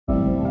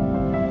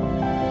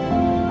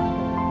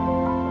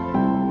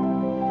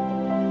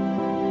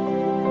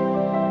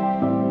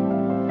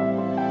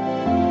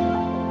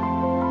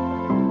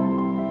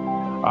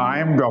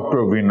am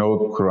Dr.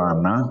 Vinod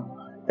Khurana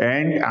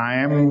and I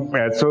am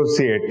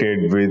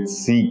associated with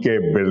CK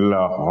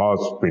Birla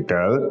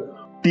Hospital.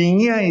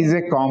 Tinea is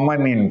a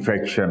common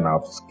infection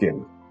of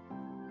skin.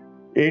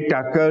 It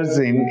occurs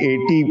in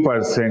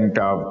 80%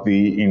 of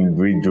the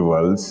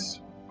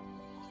individuals.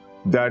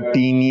 The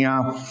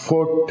tinea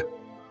foot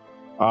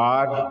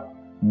or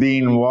the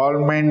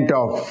involvement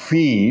of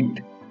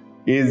feet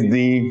is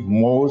the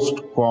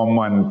most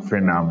common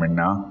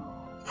phenomena,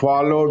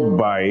 followed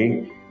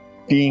by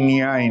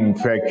tinea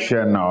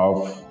infection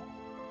of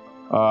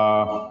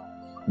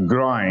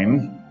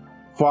groin,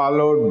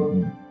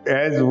 followed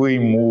as we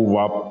move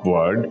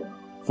upward,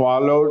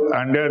 followed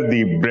under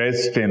the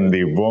breast in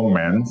the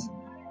women's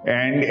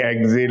and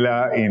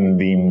axilla in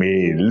the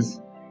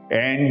males,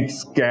 and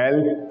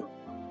scalp.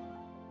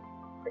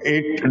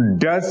 It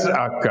does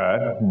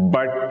occur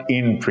but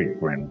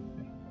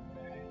infrequently.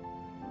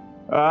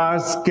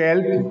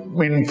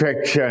 Scalp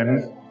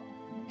infection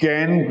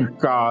can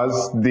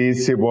cause the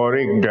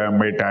seborrheic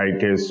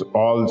dermatitis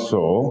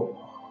also.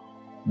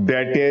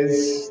 That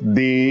is,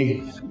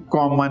 the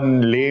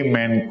common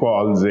layman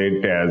calls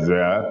it as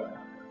a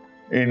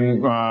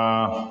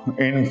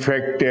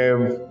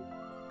infective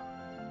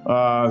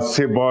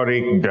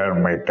seborrheic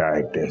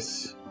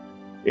dermatitis.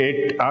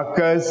 It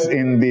occurs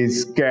in the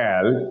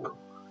scalp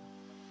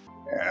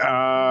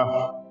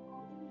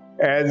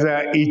as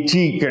a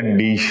itchy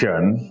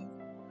condition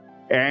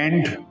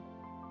and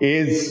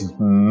is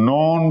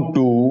known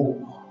to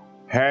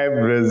have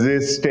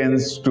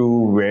resistance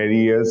to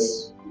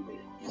various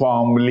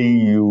formerly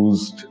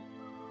used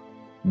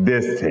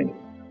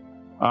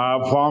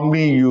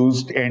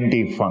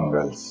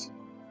antifungals.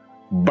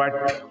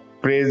 But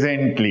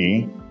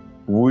presently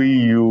we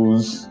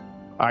use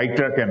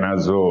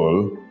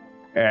ketoconazole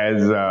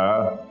as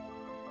a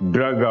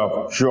drug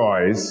of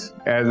choice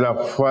as a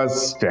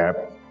first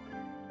step,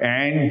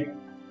 and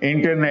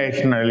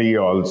internationally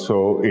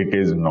also it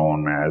is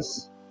known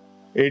as.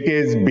 It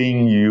is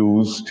being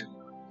used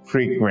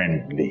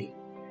frequently.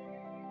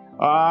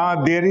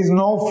 There is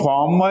no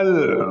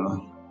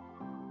formal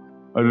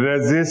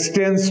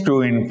resistance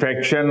to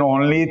infection.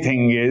 Only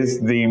thing is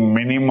the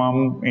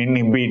minimum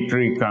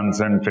inhibitory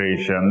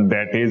concentration,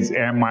 that is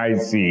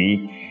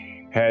MIC,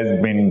 has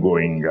been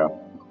going up.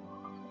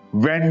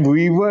 When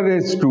we were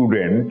a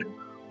student,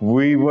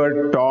 we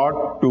were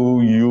taught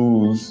to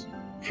use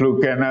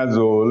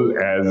fluconazole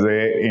as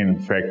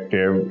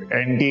an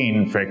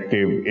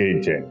anti-infective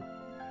agent.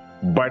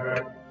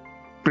 But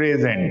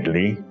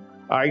presently,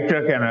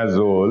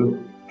 ketoconazole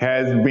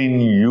has been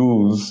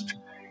used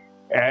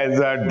as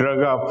a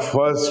drug of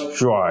first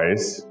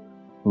choice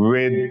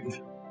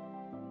with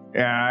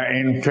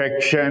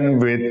infection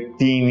with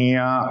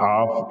tinea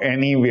of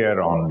anywhere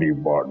on the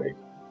body.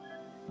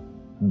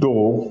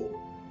 Though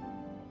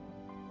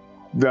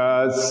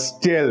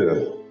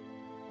still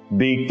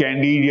the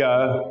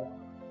candida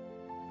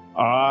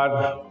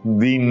or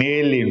the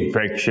nail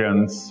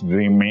infections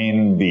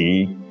remain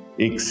the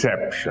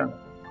exception.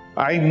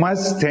 I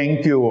must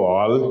thank you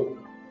all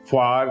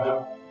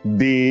for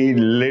the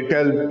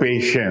little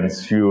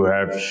patience you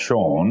have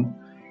shown,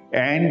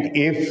 and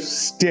if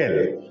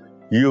still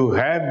you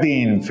have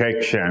the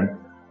infection,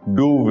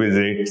 do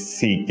visit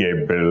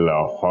CK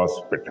Birla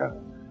Hospital.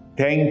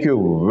 Thank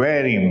you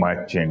very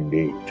much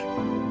indeed.